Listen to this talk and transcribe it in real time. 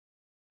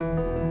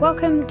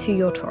Welcome to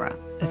Your Torah,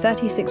 a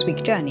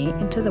 36-week journey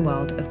into the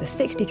world of the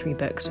 63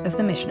 books of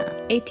the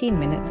Mishnah, 18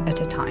 minutes at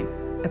a time,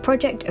 a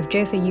project of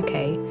Jofa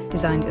UK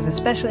designed as a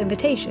special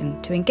invitation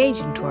to engage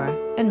in Torah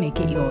and make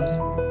it yours.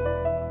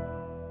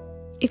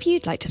 If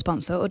you'd like to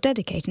sponsor or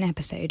dedicate an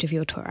episode of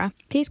Your Torah,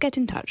 please get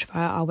in touch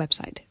via our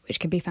website,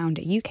 which can be found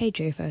at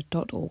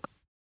ukjofa.org.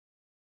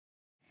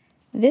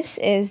 This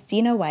is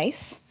Dena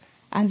Weiss.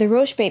 I'm the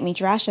Rosh Beit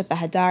Midrash at the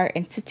Hadar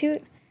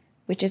Institute,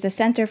 which is a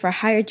center for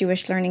higher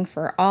Jewish learning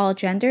for all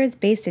genders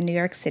based in New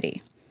York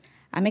City.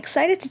 I'm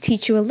excited to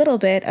teach you a little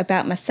bit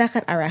about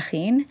masekhet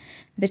Arakhin,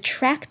 the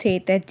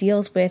tractate that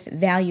deals with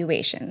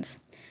valuations.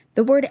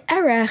 The word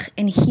erech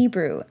in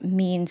Hebrew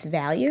means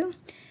value,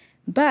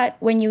 but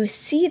when you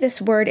see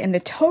this word in the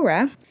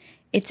Torah,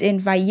 it's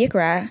in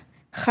Vayikra,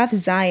 Chaf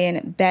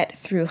Zayin, Bet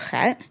through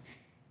Chet,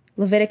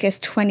 Leviticus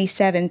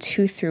 27,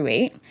 2 through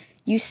 8,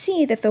 you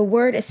see that the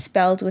word is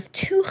spelled with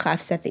two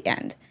chafs at the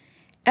end.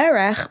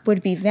 Erech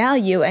would be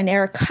value, and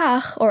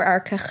erekach or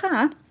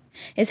arkacha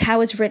is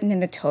how it's written in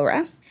the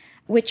Torah,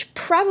 which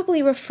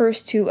probably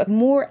refers to a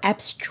more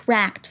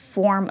abstract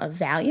form of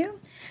value,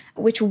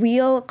 which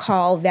we'll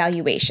call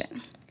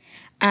valuation.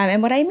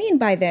 And what I mean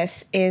by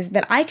this is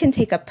that I can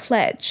take a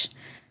pledge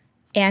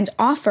and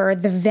offer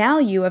the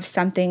value of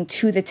something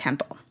to the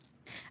temple.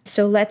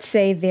 So let's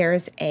say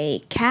there's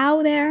a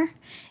cow there,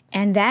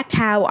 and that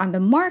cow on the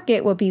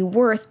market will be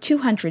worth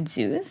 200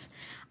 zuz.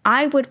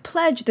 I would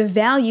pledge the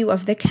value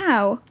of the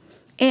cow,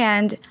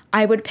 and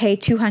I would pay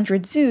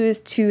 200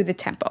 zuz to the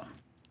temple.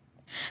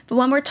 But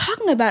when we're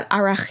talking about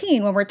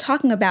Arakhin, when we're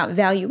talking about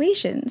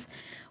valuations,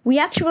 we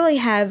actually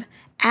have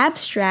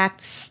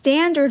abstract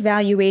standard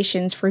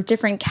valuations for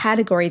different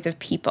categories of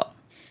people.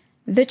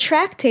 The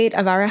tractate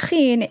of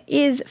Arakhin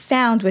is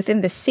found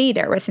within the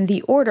Seder, within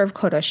the order of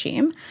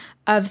Kodoshim,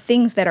 of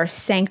things that are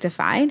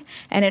sanctified,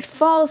 and it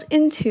falls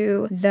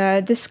into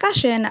the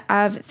discussion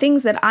of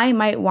things that I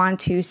might want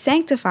to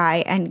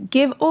sanctify and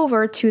give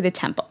over to the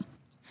temple.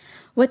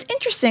 What's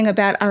interesting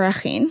about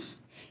Arakhin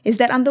is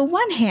that on the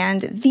one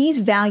hand, these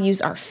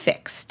values are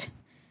fixed.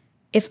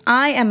 If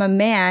I am a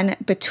man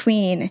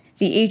between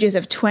the ages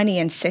of 20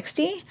 and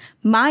 60,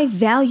 my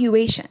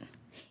valuation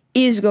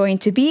is going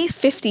to be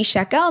 50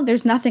 shekel.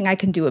 There's nothing I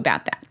can do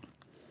about that.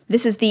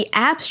 This is the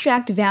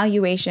abstract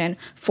valuation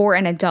for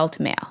an adult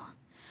male.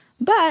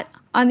 But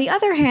on the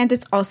other hand,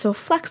 it's also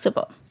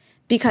flexible,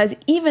 because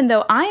even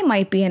though I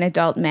might be an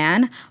adult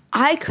man,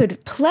 I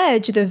could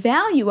pledge the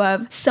value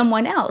of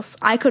someone else.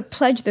 I could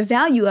pledge the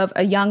value of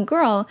a young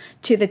girl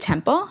to the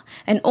temple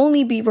and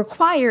only be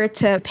required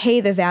to pay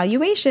the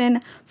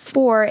valuation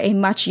for a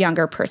much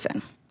younger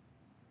person.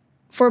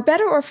 For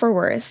better or for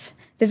worse,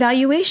 the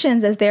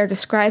valuations as they are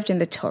described in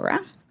the Torah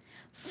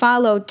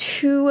follow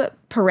two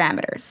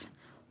parameters.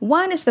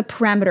 One is the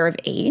parameter of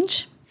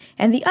age,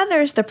 and the other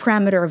is the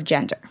parameter of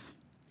gender.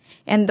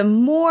 And the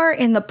more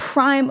in the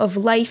prime of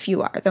life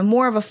you are, the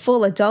more of a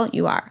full adult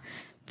you are,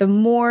 the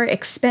more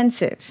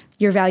expensive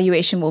your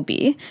valuation will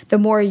be, the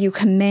more you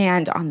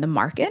command on the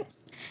market.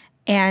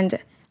 And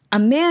a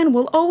man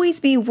will always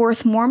be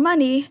worth more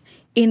money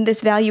in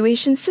this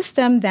valuation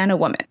system than a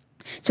woman.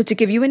 So to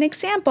give you an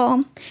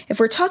example, if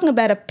we're talking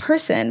about a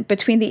person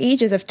between the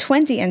ages of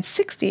 20 and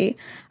 60,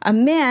 a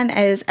man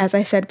is, as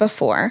I said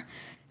before,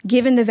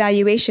 given the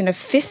valuation of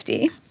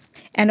 50,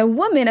 and a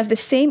woman of the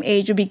same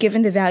age would be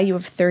given the value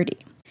of 30.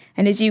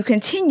 And as you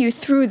continue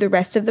through the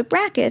rest of the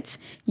brackets,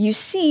 you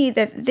see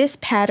that this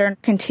pattern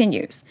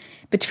continues.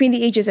 Between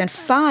the ages of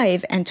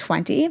 5 and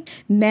 20,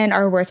 men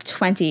are worth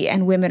 20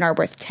 and women are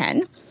worth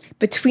 10.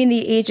 Between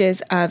the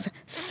ages of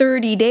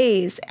 30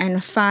 days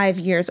and 5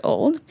 years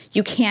old,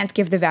 you can't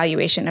give the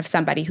valuation of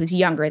somebody who's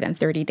younger than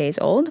 30 days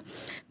old.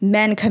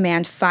 Men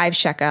command 5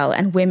 shekel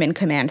and women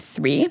command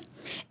 3.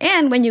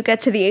 And when you get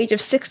to the age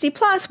of 60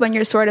 plus, when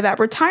you're sort of at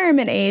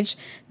retirement age,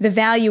 the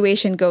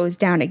valuation goes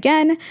down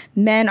again.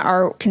 Men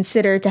are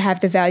considered to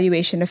have the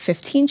valuation of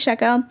 15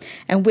 shekel,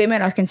 and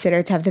women are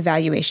considered to have the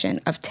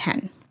valuation of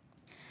 10.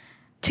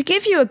 To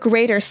give you a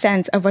greater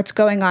sense of what's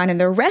going on in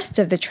the rest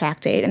of the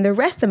tractate and the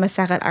rest of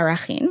Masechet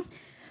Arakhin,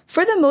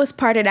 for the most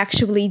part, it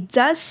actually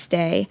does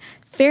stay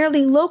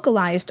fairly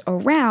localized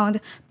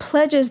around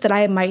pledges that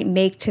I might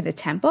make to the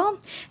temple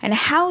and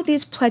how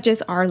these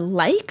pledges are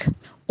like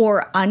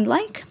or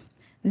unlike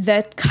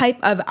the type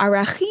of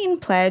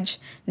Arakhin pledge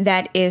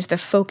that is the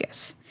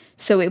focus.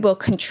 So it will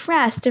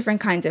contrast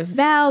different kinds of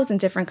vows and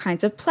different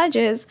kinds of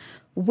pledges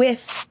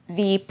with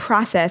the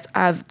process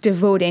of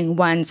devoting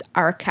one's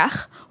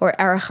arakach or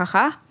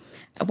arachacha,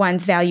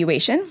 one's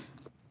valuation.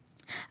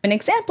 An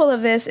example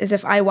of this is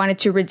if I wanted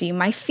to redeem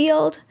my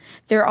field.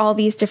 There are all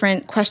these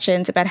different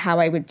questions about how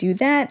I would do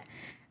that.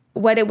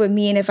 What it would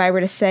mean if I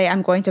were to say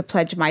I'm going to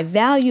pledge my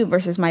value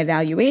versus my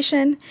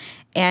valuation.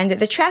 And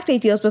the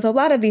tractate deals with a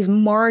lot of these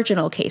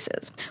marginal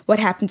cases. What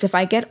happens if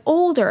I get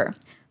older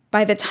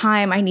by the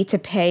time I need to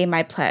pay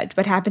my pledge?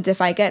 What happens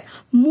if I get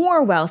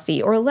more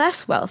wealthy or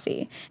less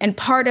wealthy? And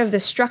part of the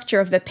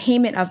structure of the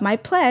payment of my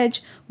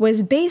pledge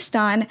was based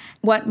on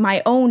what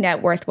my own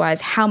net worth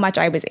was, how much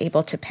I was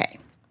able to pay.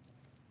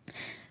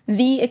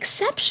 The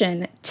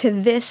exception to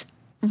this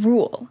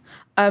rule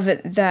of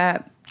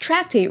the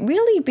tractate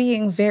really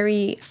being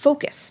very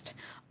focused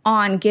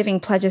on giving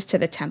pledges to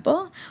the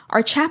temple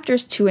are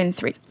chapters 2 and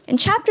 3. In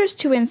chapters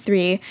 2 and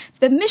 3,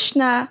 the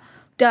Mishnah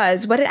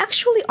does what it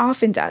actually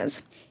often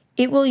does.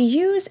 It will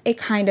use a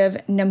kind of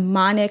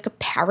mnemonic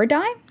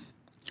paradigm.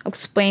 I'll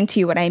explain to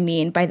you what I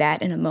mean by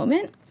that in a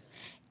moment.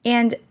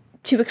 And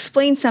to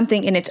explain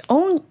something in its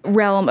own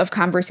realm of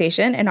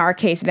conversation, in our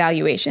case,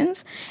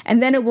 valuations,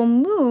 and then it will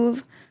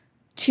move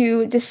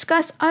to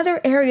discuss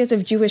other areas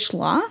of Jewish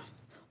law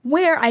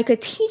where I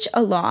could teach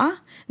a law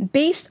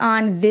based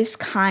on this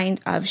kind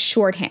of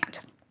shorthand.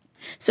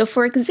 So,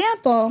 for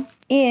example,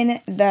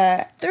 in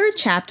the 3rd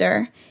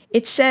chapter,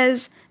 it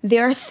says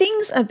there are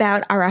things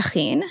about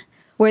Arakhin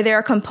where there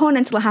are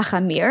components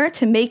lahachamir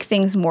to make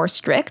things more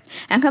strict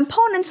and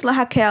components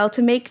lahakel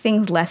to make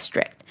things less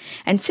strict.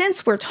 And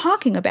since we're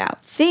talking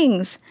about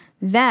things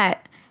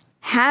that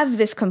have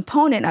this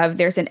component of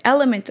there's an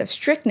element of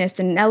strictness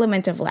and an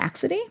element of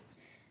laxity,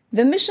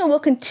 the Mishnah will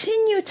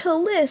continue to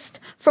list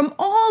from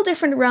all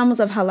different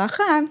realms of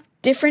halakha,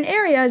 different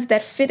areas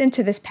that fit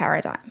into this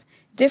paradigm,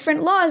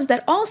 different laws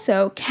that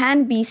also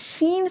can be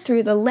seen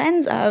through the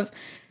lens of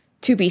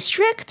to be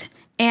strict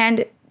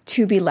and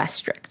to be less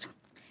strict.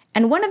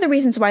 And one of the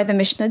reasons why the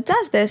Mishnah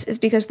does this is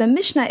because the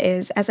Mishnah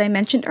is, as I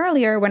mentioned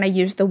earlier when I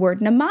used the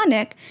word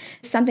mnemonic,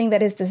 something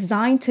that is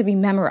designed to be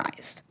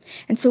memorized.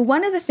 And so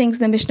one of the things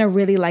the Mishnah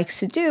really likes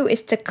to do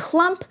is to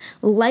clump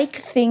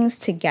like things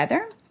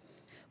together,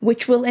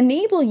 which will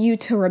enable you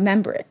to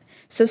remember it.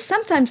 So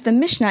sometimes the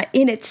Mishnah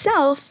in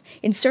itself,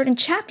 in certain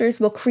chapters,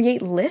 will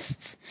create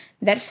lists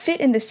that fit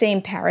in the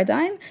same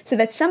paradigm so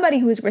that somebody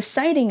who is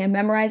reciting and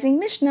memorizing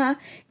Mishnah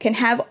can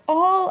have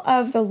all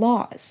of the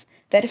laws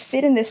that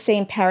fit in the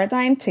same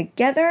paradigm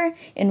together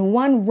in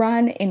one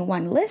run, in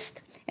one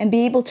list, and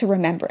be able to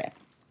remember it.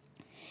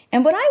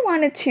 And what I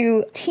wanted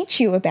to teach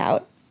you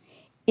about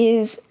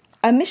is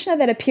a Mishnah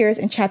that appears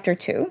in chapter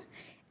 2.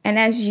 And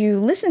as you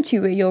listen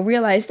to it, you'll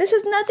realize this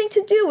has nothing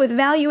to do with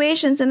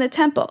valuations in the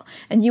temple.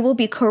 And you will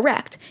be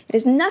correct. It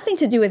has nothing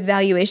to do with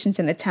valuations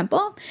in the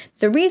temple.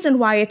 The reason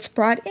why it's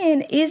brought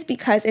in is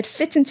because it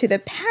fits into the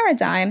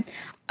paradigm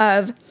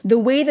of the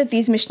way that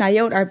these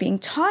Mishnayot are being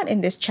taught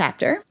in this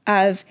chapter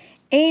of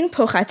Ein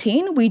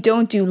pochatin, we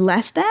don't do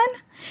less than.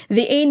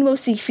 The ein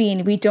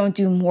mosifin, we don't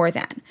do more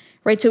than.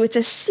 Right? So it's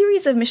a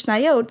series of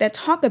Mishnayot that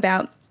talk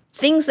about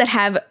things that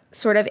have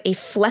sort of a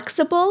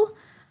flexible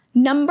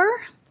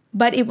number,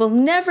 but it will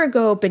never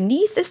go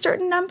beneath a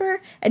certain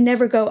number and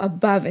never go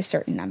above a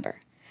certain number.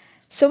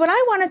 So what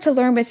I wanted to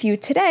learn with you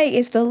today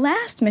is the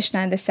last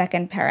Mishnah in the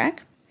 2nd parak,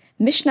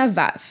 Mishnah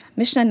Vav,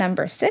 Mishnah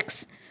number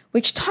 6,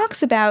 which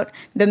talks about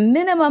the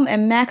minimum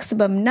and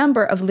maximum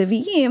number of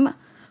Leviim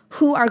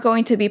who are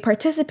going to be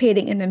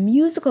participating in the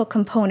musical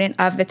component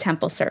of the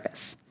temple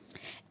service.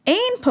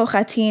 Ein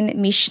pochatin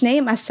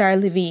mishnei asar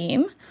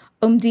Leviim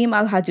umdim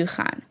al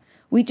haduchan.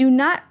 We do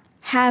not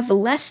have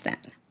less than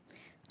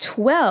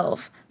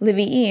 12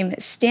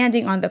 Leviim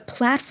standing on the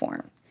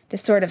platform, the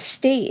sort of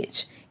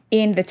stage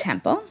in the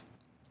temple.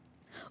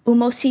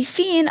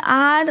 Umosifin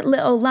ad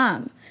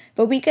leolam.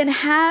 But we can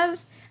have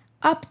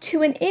up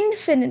to an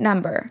infinite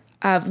number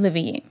of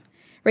Leviim.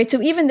 Right?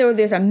 So even though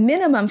there's a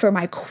minimum for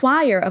my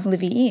choir of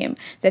Leviim,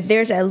 that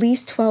there's at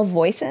least 12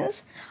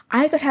 voices,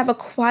 I could have a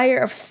choir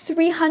of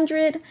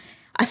 300,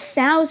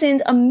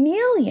 1,000,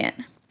 1,000,000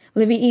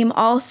 Leviim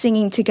all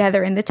singing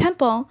together in the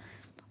temple,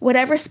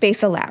 whatever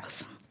space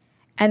allows.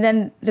 And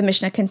then the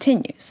Mishnah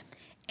continues.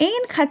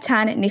 Ein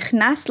katan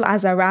nichnas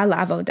la'azara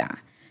la'avoda.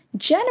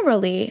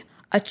 Generally,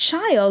 a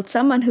child,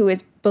 someone who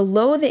is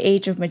below the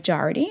age of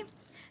majority,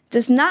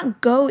 does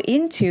not go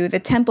into the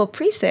temple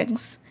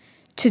precincts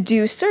to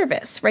do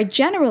service, right?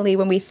 Generally,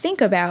 when we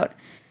think about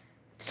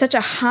such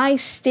a high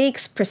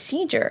stakes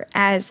procedure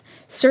as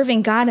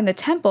serving God in the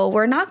temple,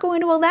 we're not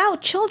going to allow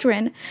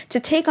children to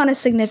take on a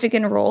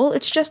significant role.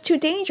 It's just too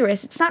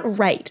dangerous. It's not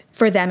right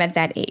for them at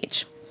that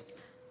age.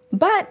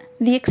 But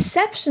the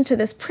exception to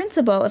this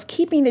principle of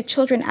keeping the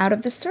children out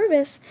of the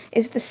service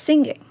is the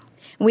singing.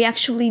 We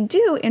actually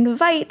do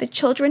invite the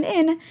children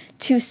in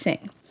to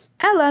sing.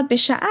 Ella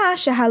b'sha'a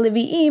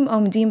shehaleviim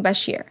omdim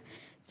bashir.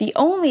 The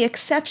only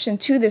exception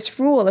to this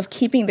rule of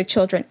keeping the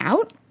children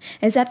out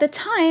is at the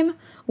time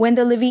when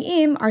the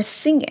Leviim are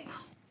singing.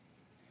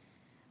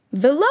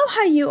 V'lo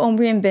hayu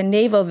omrim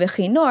b'nevel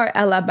v'chinor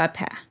ela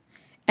bapeh.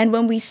 And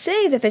when we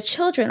say that the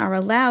children are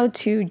allowed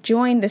to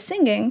join the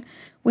singing,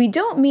 we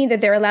don't mean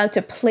that they're allowed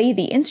to play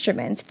the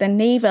instruments, the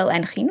nevel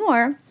and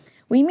chinor.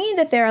 We mean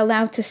that they're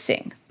allowed to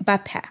sing,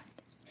 bapeh.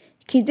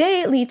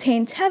 Kidei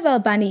litain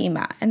tevel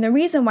bani'ima. And the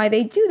reason why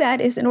they do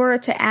that is in order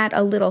to add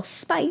a little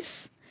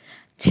spice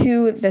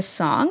to the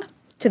song,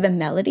 to the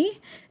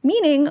melody,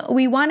 meaning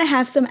we want to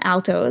have some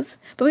altos,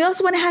 but we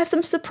also want to have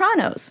some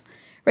sopranos,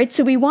 right?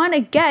 So we want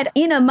to get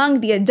in among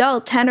the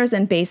adult tenors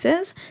and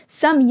basses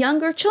some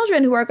younger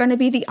children who are going to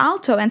be the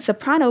alto and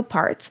soprano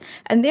parts,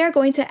 and they're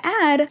going to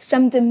add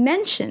some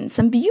dimension,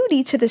 some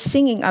beauty to the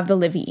singing of the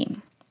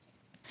Leviim.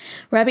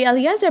 Rabbi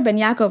Eliezer ben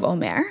Yaakov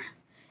Omer,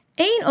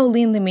 Ein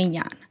olin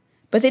leminyan.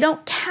 but they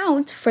don't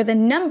count for the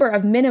number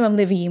of minimum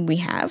Leviim we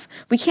have.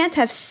 We can't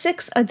have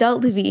 6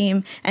 adult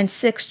Leviim and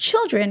 6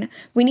 children.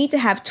 We need to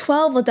have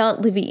 12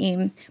 adult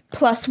Leviim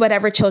plus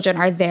whatever children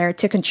are there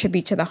to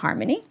contribute to the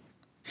harmony.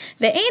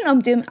 Ve'ein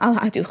omdim al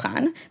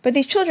haduchan, but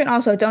these children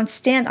also don't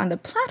stand on the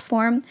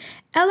platform.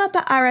 Ela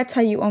ba'arat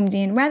hayu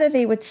omdin, rather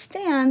they would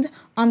stand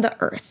on the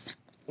earth,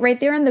 right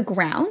there on the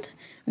ground.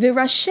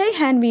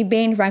 V'rasheihan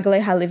mibein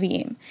raglei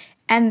haleviim,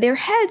 and their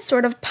heads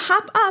sort of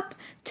pop up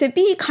to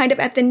be kind of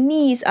at the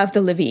knees of the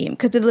Leviim,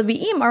 because the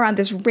Leviim are on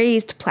this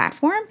raised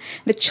platform.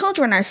 The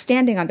children are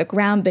standing on the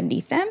ground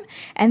beneath them,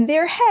 and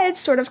their heads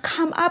sort of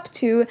come up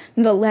to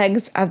the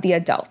legs of the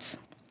adults.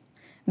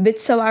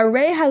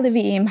 B'tsoarei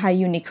haleviim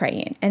hayu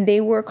nikrayin, and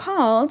they were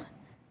called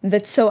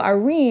the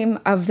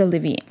tsoarim of the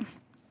Leviim.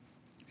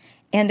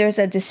 And there's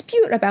a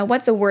dispute about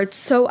what the word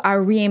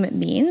tsoarim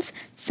means.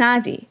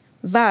 Tzadi,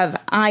 vav,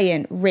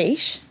 ayin,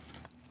 reish.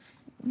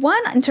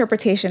 One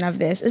interpretation of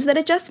this is that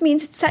it just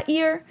means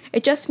tza'ir,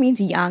 it just means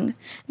young,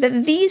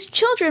 that these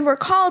children were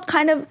called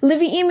kind of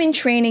Leviim in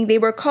training, they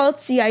were called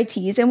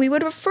CITs, and we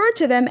would refer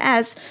to them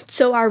as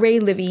tsoarei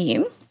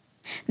Leviim.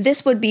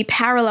 This would be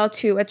parallel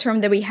to a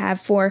term that we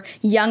have for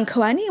young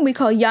Kohanim. We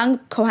call young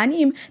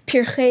Kohanim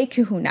pirchei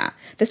kehuna,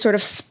 the sort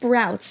of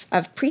sprouts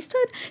of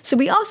priesthood. So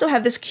we also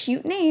have this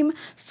cute name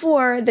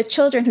for the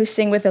children who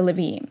sing with the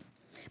Leviim.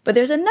 But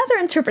there's another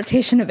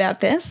interpretation about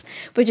this,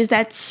 which is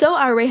that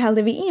tsoarei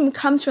haleviim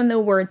comes from the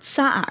word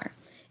tsa'ar.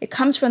 It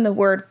comes from the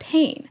word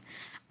pain.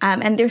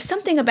 And there's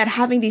something about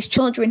having these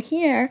children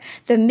here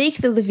that make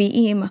the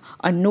Leviim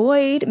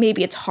annoyed.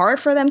 Maybe it's hard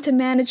for them to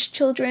manage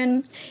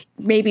children.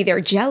 Maybe they're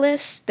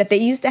jealous that they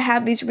used to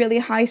have these really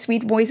high,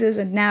 sweet voices,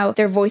 and now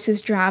their voices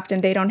dropped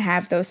and they don't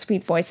have those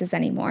sweet voices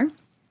anymore.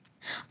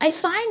 I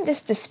find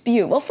this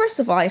dispute, well, first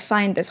of all, I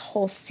find this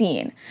whole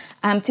scene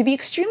to be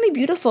extremely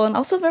beautiful and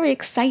also very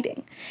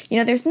exciting. You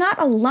know, there's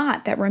not a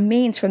lot that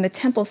remains from the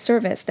temple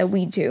service that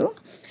we do,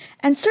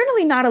 and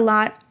certainly not a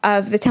lot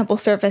of the temple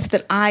service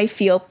that I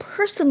feel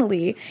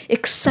personally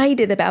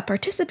excited about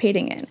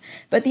participating in.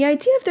 But the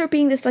idea of there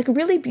being this like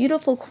really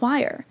beautiful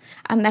choir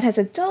that has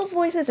adult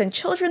voices and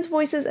children's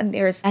voices, and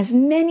there's as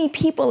many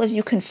people as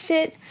you can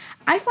fit,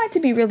 I find to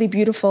be really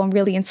beautiful and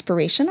really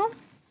inspirational.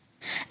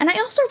 And I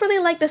also really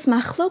like this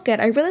machloket,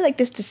 I really like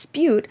this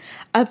dispute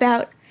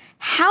about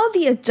how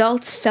the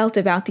adults felt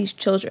about these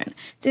children.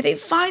 Did they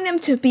find them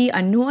to be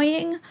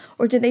annoying,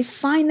 or did they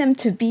find them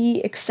to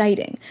be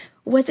exciting?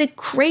 Was it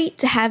great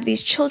to have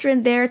these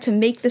children there to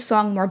make the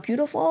song more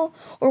beautiful,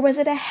 or was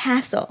it a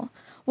hassle?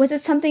 Was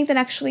it something that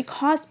actually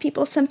caused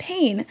people some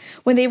pain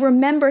when they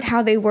remembered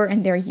how they were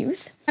in their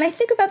youth? And I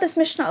think about this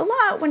Mishnah a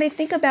lot when I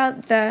think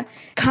about the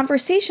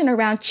conversation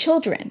around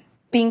children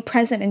being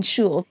present in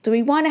shul. Do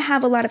we want to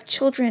have a lot of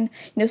children,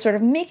 sort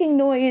of making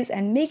noise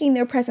and making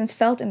their presence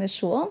felt in the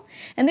shul?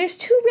 And there's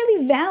two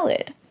really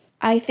valid,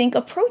 I think,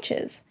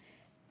 approaches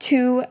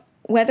to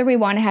whether we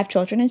want to have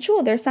children in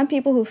shul. There are some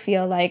people who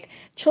feel like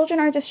children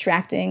are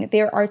distracting.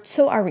 There are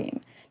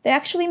tsoarim. They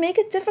actually make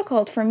it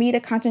difficult for me to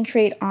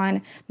concentrate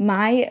on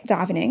my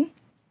davening.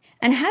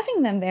 And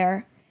having them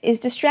there is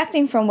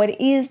distracting from what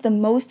is the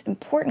most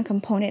important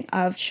component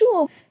of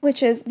shul,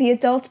 which is the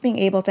adults being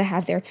able to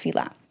have their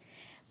tefillah.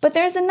 But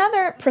there's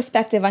another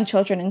perspective on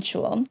children in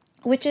shul,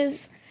 which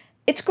is,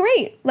 it's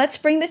great. Let's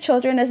bring the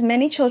children, as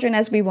many children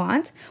as we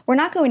want. We're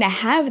not going to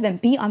have them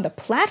be on the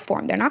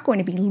platform. They're not going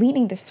to be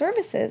leading the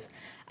services.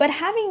 But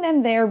having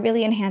them there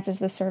really enhances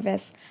the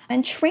service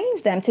and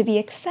trains them to be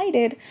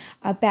excited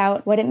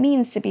about what it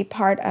means to be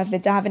part of the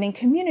davening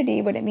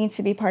community, what it means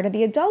to be part of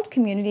the adult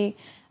community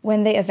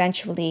when they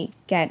eventually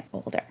get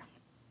older.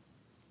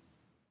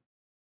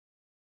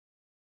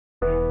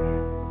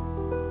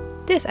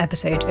 This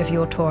episode of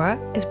Your Torah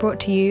is brought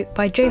to you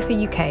by Jofa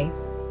UK,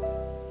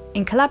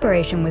 in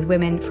collaboration with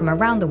women from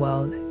around the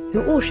world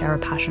who all share a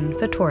passion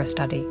for Torah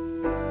study.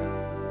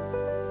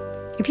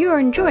 If you are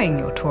enjoying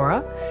Your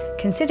Torah,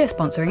 consider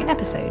sponsoring an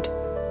episode.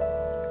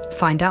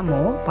 Find out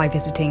more by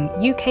visiting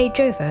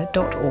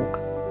ukjofa.org.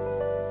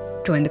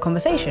 Join the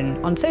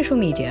conversation on social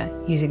media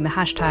using the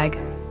hashtag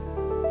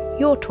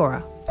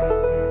YourTorah.